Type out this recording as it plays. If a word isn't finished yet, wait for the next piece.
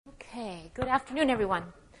afternoon, everyone.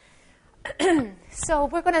 So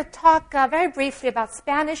we're going to talk very briefly about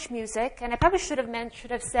Spanish music, and I probably should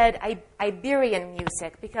have said Iberian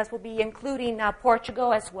music because we'll be including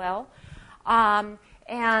Portugal as well. I'm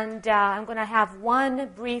going to have one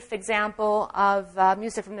brief example of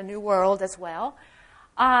music from the New World as well.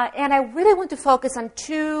 And I really want to focus on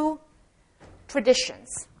two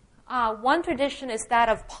traditions. One tradition is that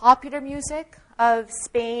of popular music of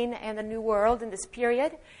Spain and the New World in this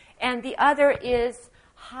period, and the other is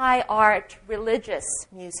high art religious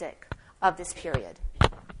music of this period.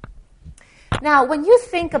 Now, when you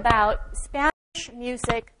think about Spanish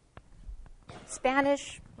music,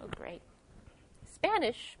 Spanish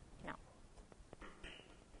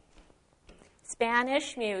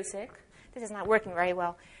music, this is not working very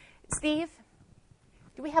well. Steve,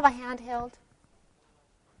 do we have a handheld?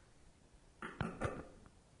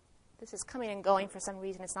 This is coming and going for some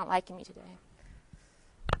reason. It's not liking me today.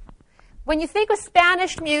 When you think of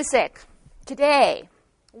Spanish music today,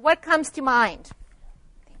 what comes to mind?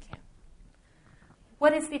 Thank you.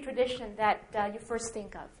 What is the tradition that you first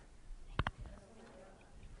think of?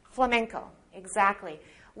 Flamenco, exactly.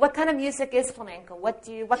 What kind of music is flamenco? What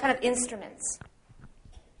kind of instruments?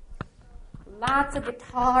 Lots of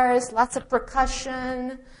guitars, lots of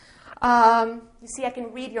percussion. You see, I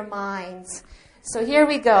can read your minds. So here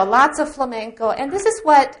we go, lots of flamenco. And this is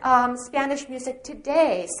what Spanish music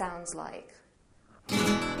today sounds like.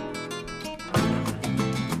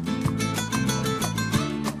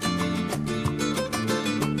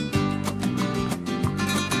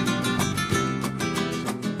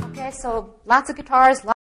 Okay, so lots of guitars,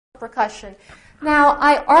 lots of percussion. Now,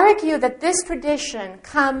 I argue that this tradition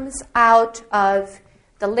comes out of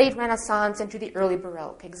the late Renaissance into the early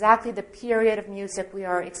Baroque, exactly the period of music we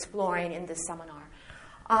are exploring in this seminar.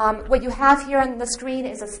 What you have here on the screen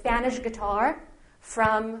is a Spanish guitar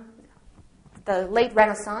from the late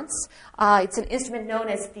Renaissance. It's an instrument known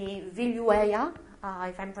as the vihuela,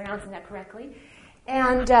 if I'm pronouncing that correctly.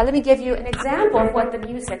 And let me give you an example of what the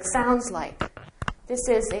music sounds like. This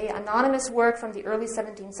is an anonymous work from the early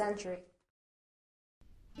 17th century.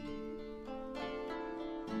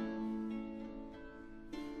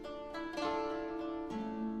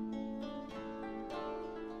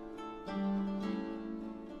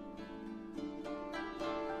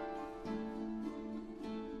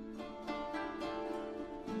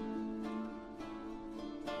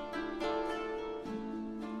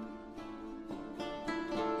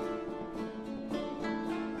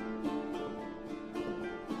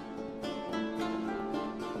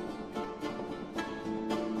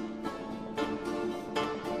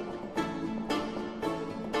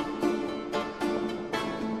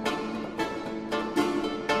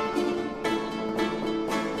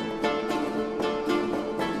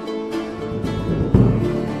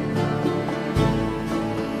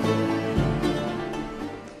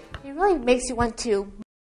 Makes you want to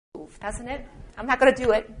move, doesn't it? I'm not going to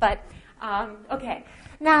do it, but okay.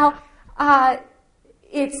 Now,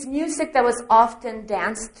 it's music that was often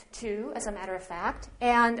danced to, as a matter of fact,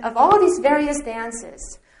 and of all of these various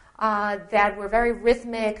dances that were very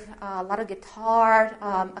rhythmic, a lot of guitar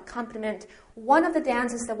accompaniment, one of the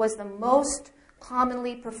dances that was the most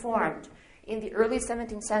commonly performed in the early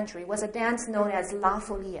 17th century was a dance known as La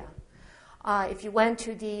Folia. If you went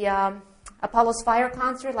to the Apollo's Fire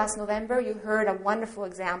concert last November, you heard a wonderful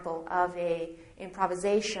example of an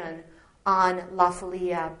improvisation on La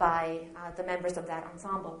Folia by the members of that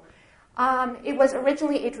ensemble. It was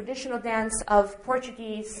originally a traditional dance of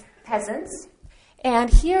Portuguese peasants, and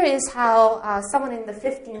here is how someone in the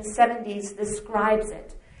 1570s describes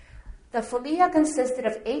it. The folia consisted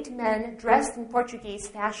of 8 men dressed in Portuguese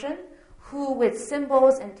fashion, who with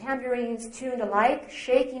cymbals and tambourines tuned alike,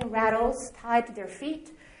 shaking rattles tied to their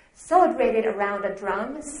feet, celebrated around a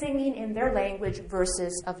drum, singing in their language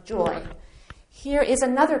verses of joy. Here is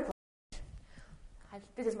another poem.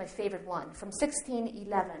 This is my favorite one, from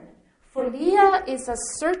 1611. Folia is a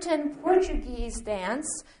certain Portuguese dance,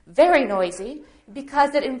 very noisy,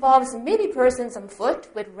 because it involves many persons on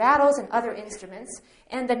foot with rattles and other instruments,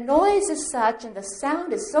 and the noise is such and the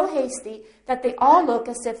sound is so hasty that they all look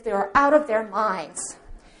as if they are out of their minds.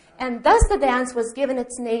 And thus the dance was given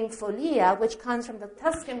its name folia, which comes from the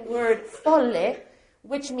Tuscan word folle,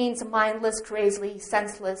 which means mindless, crazy,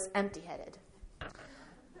 senseless, empty-headed.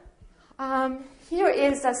 Here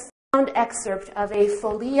is a sound excerpt of a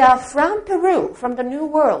folia from Peru, from the New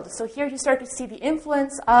World. So here you start to see the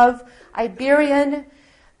influence of Iberian,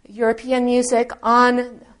 European music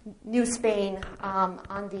on New Spain,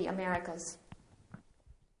 on the Americas.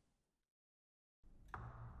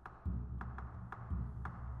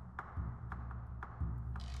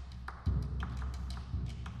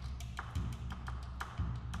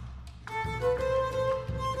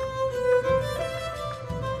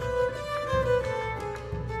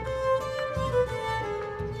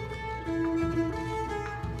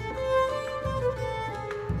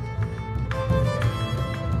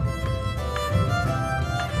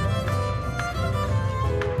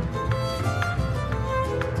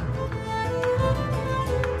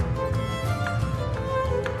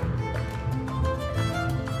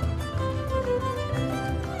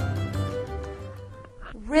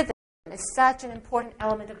 is such an important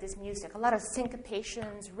element of this music. A lot of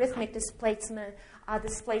syncopations, rhythmic displacements.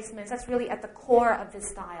 That's really at the core of this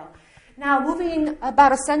style. Now, moving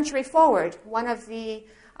about a century forward, one of the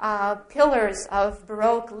pillars of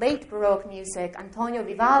Baroque, late Baroque music, Antonio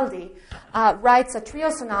Vivaldi, writes a trio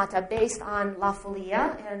sonata based on La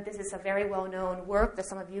Follia, and this is a very well-known work that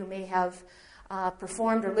some of you may have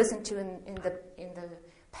performed or listened to in the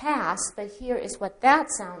past, but here is what that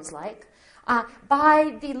sounds like.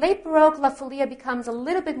 By the late Baroque, La Follia becomes a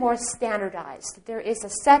little bit more standardized. There is a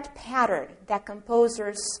set pattern that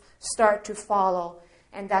composers start to follow,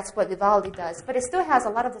 and that's what Vivaldi does. But it still has a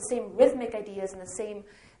lot of the same rhythmic ideas and the same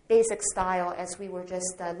basic style as we were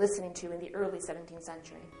just listening to in the early 17th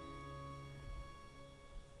century.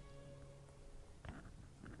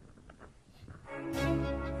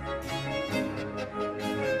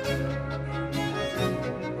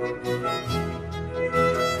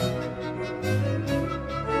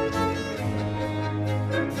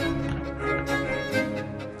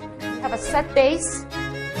 We have a set bass.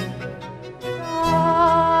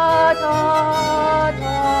 Da, da,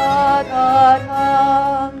 da, da, da.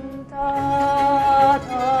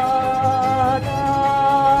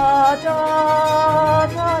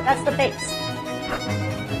 That's the bass.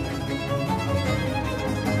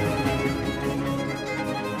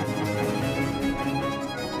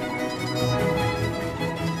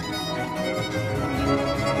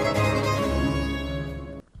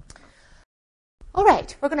 All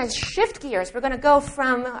right, we're going to shift gears. We're going to go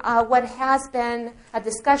from what has been a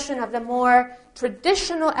discussion of the more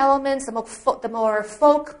traditional elements, the more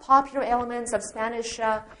folk, popular elements of Spanish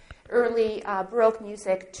early Baroque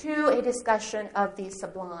music, to a discussion of the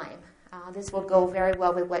sublime. This will go very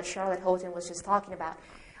well with what Charlotte Houghton was just talking about.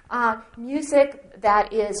 Music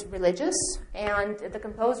that is religious, and the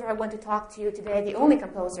composer I want to talk to you today, the only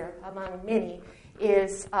composer among many,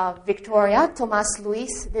 is Victoria, Tomás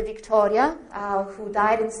Luis de Victoria, who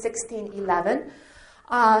died in 1611.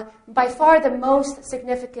 By far the most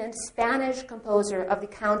significant Spanish composer of the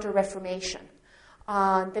Counter-Reformation.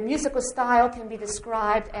 The musical style can be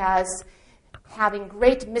described as having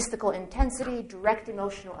great mystical intensity, direct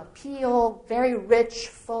emotional appeal, very rich,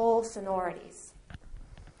 full sonorities.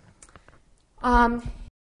 The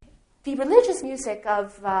religious music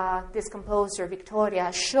of this composer,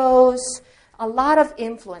 Victoria, shows a lot of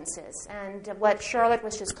influences, and what Charlotte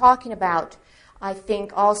was just talking about, I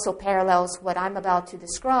think, also parallels what I'm about to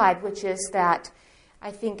describe, which is that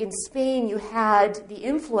I think in Spain you had the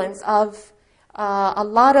influence of a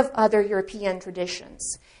lot of other European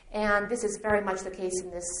traditions, and this is very much the case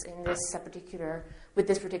with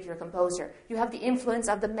this particular composer. You have the influence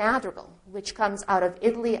of the madrigal, which comes out of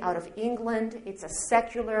Italy, out of England. It's a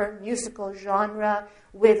secular musical genre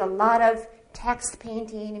with a lot of text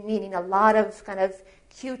painting, meaning a lot of kind of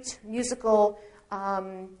cute musical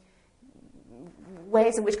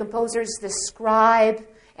ways in which composers describe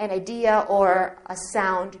an idea or a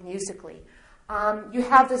sound musically. You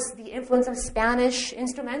have the influence of Spanish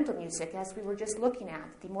instrumental music, as we were just looking at,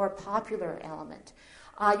 the more popular element.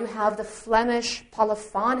 You have the Flemish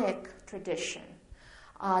polyphonic tradition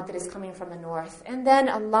that is coming from the north, and then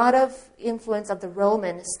a lot of influence of the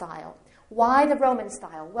Roman style. Why the Roman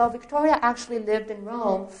style? Well, Victoria actually lived in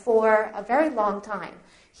Rome for a very long time.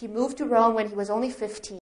 He moved to Rome when he was only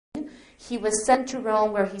 15. He was sent to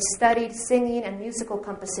Rome where he studied singing and musical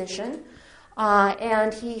composition,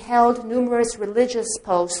 and he held numerous religious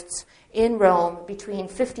posts in Rome between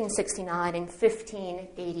 1569 and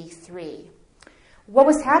 1583. What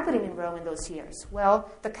was happening in Rome in those years? Well,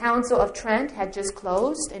 the Council of Trent had just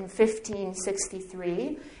closed in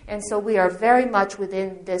 1563, and so we are very much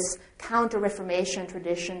within this Counter-Reformation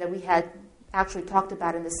tradition that we had actually talked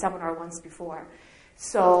about in the seminar once before.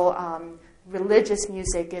 So religious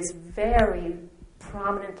music is very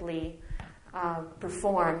prominently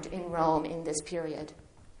performed in Rome in this period.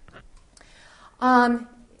 Around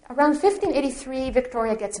 1583,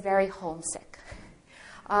 Victoria gets very homesick.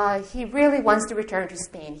 He really wants to return to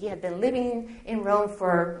Spain. He had been living in Rome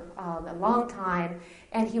for a long time,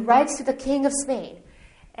 and he writes to the King of Spain.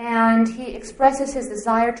 And he expresses his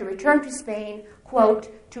desire to return to Spain, quote,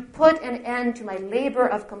 to put an end to my labor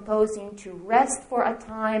of composing, to rest for a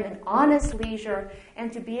time in honest leisure, and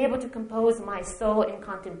to be able to compose my soul in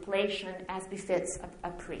contemplation as befits a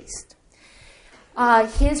priest.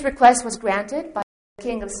 His request was granted by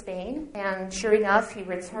King of Spain, and sure enough, he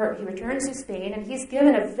returns to Spain, and he's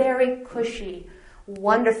given a very cushy,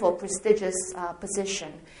 wonderful, prestigious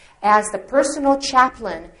position as the personal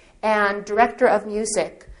chaplain and director of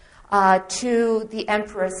music to the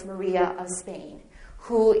Empress Maria of Spain,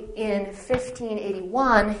 who in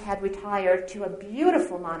 1581 had retired to a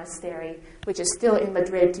beautiful monastery, which is still in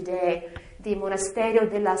Madrid today, the Monasterio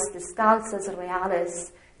de las Descalzas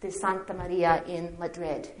Reales de Santa Maria in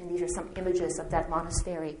Madrid. And these are some images of that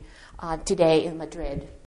monastery today in Madrid.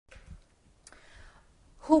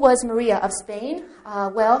 Who was Maria of Spain?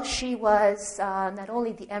 Well, she was not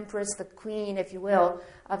only the empress, the queen, if you will,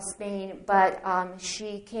 of Spain, but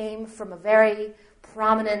she came from a very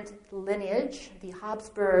prominent lineage, the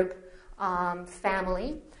Habsburg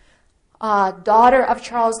family. Daughter of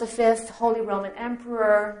Charles V, Holy Roman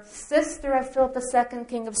Emperor, sister of Philip II,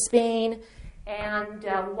 King of Spain, and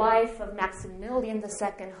wife of Maximilian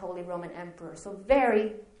II, Holy Roman Emperor. So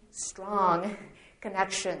very strong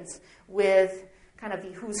connections with kind of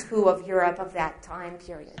the who's who of Europe of that time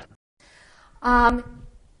period.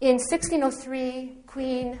 In 1603,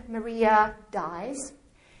 Queen Maria dies,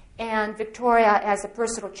 and Victoria, as a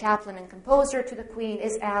personal chaplain and composer to the Queen,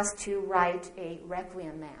 is asked to write a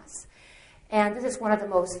Requiem Mass. And this is one of the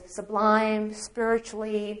most sublime,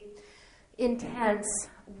 spiritually intense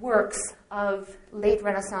works of late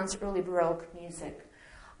Renaissance, early Baroque music.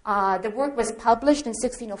 The work was published in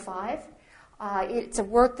 1605. It's a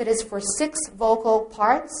work that is for 6 vocal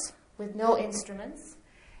parts with no instruments.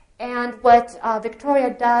 And what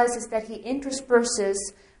Victoria does is that he intersperses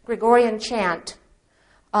Gregorian chant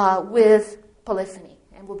with polyphony.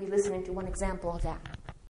 And we'll be listening to one example of that.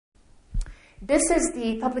 This is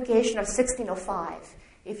the publication of 1605.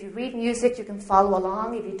 If you read music, you can follow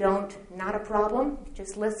along. If you don't, not a problem.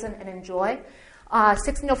 Just listen and enjoy.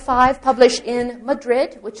 1605, published in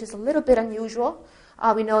Madrid, which is a little bit unusual.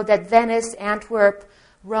 We know that Venice, Antwerp,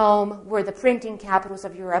 Rome were the printing capitals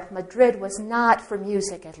of Europe. Madrid was not for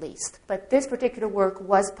music, at least. But this particular work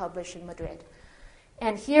was published in Madrid.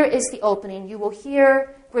 And here is the opening. You will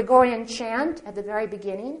hear Gregorian chant at the very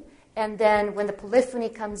beginning. And then when the polyphony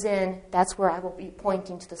comes in, that's where I will be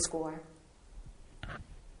pointing to the score.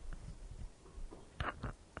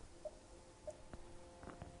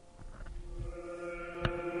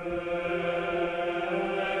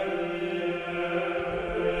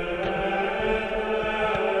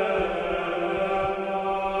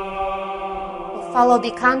 Follow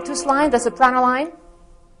the cantus line, the soprano line.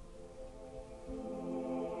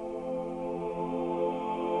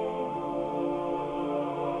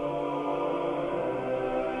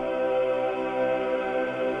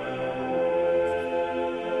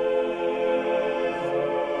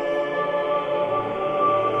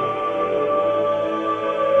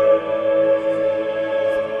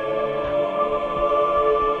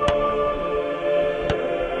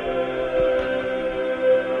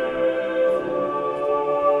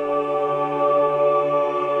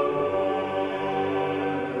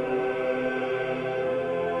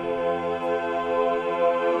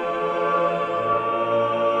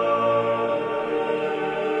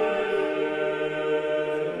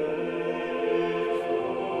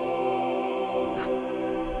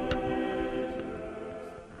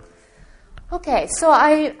 Okay, so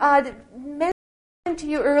I mentioned to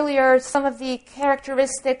you earlier some of the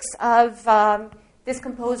characteristics of this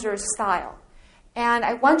composer's style. And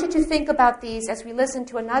I want you to think about these as we listen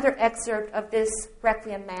to another excerpt of this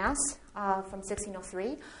Requiem Mass from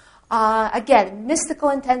 1603. Again, mystical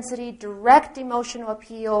intensity, direct emotional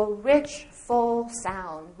appeal, rich, full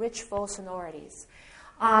sound, rich, full sonorities.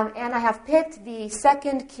 And I have picked the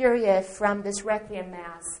second Kyrie from this Requiem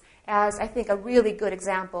Mass as, I think, a really good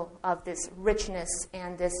example of this richness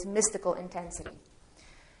and this mystical intensity.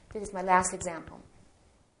 This is my last example.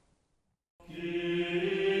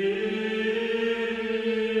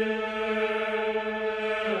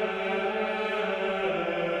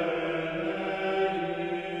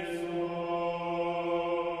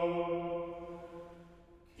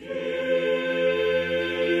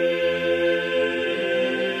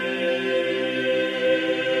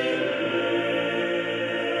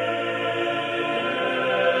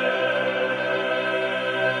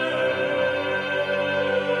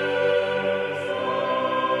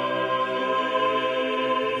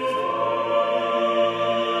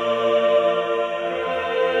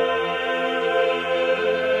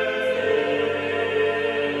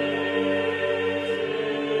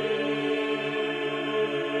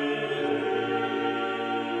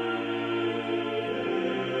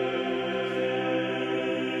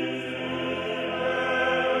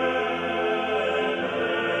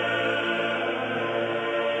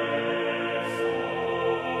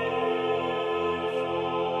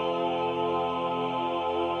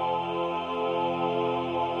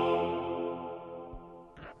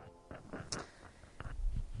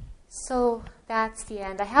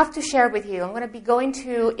 And I have to share with you, I'm going to be going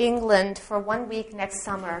to England for 1 week next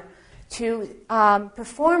summer to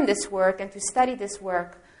perform this work and to study this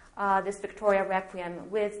work, this Victoria Requiem,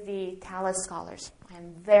 with the Tallis scholars.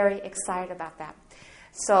 I'm very excited about that.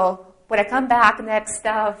 So when I come back next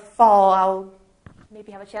fall, I'll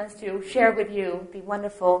maybe have a chance to share with you the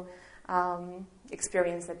wonderful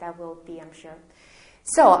experience that will be, I'm sure.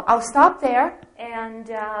 So I'll stop there, and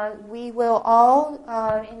we will all,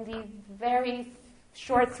 in the very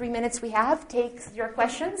short 3 minutes we have, take your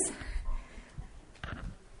questions.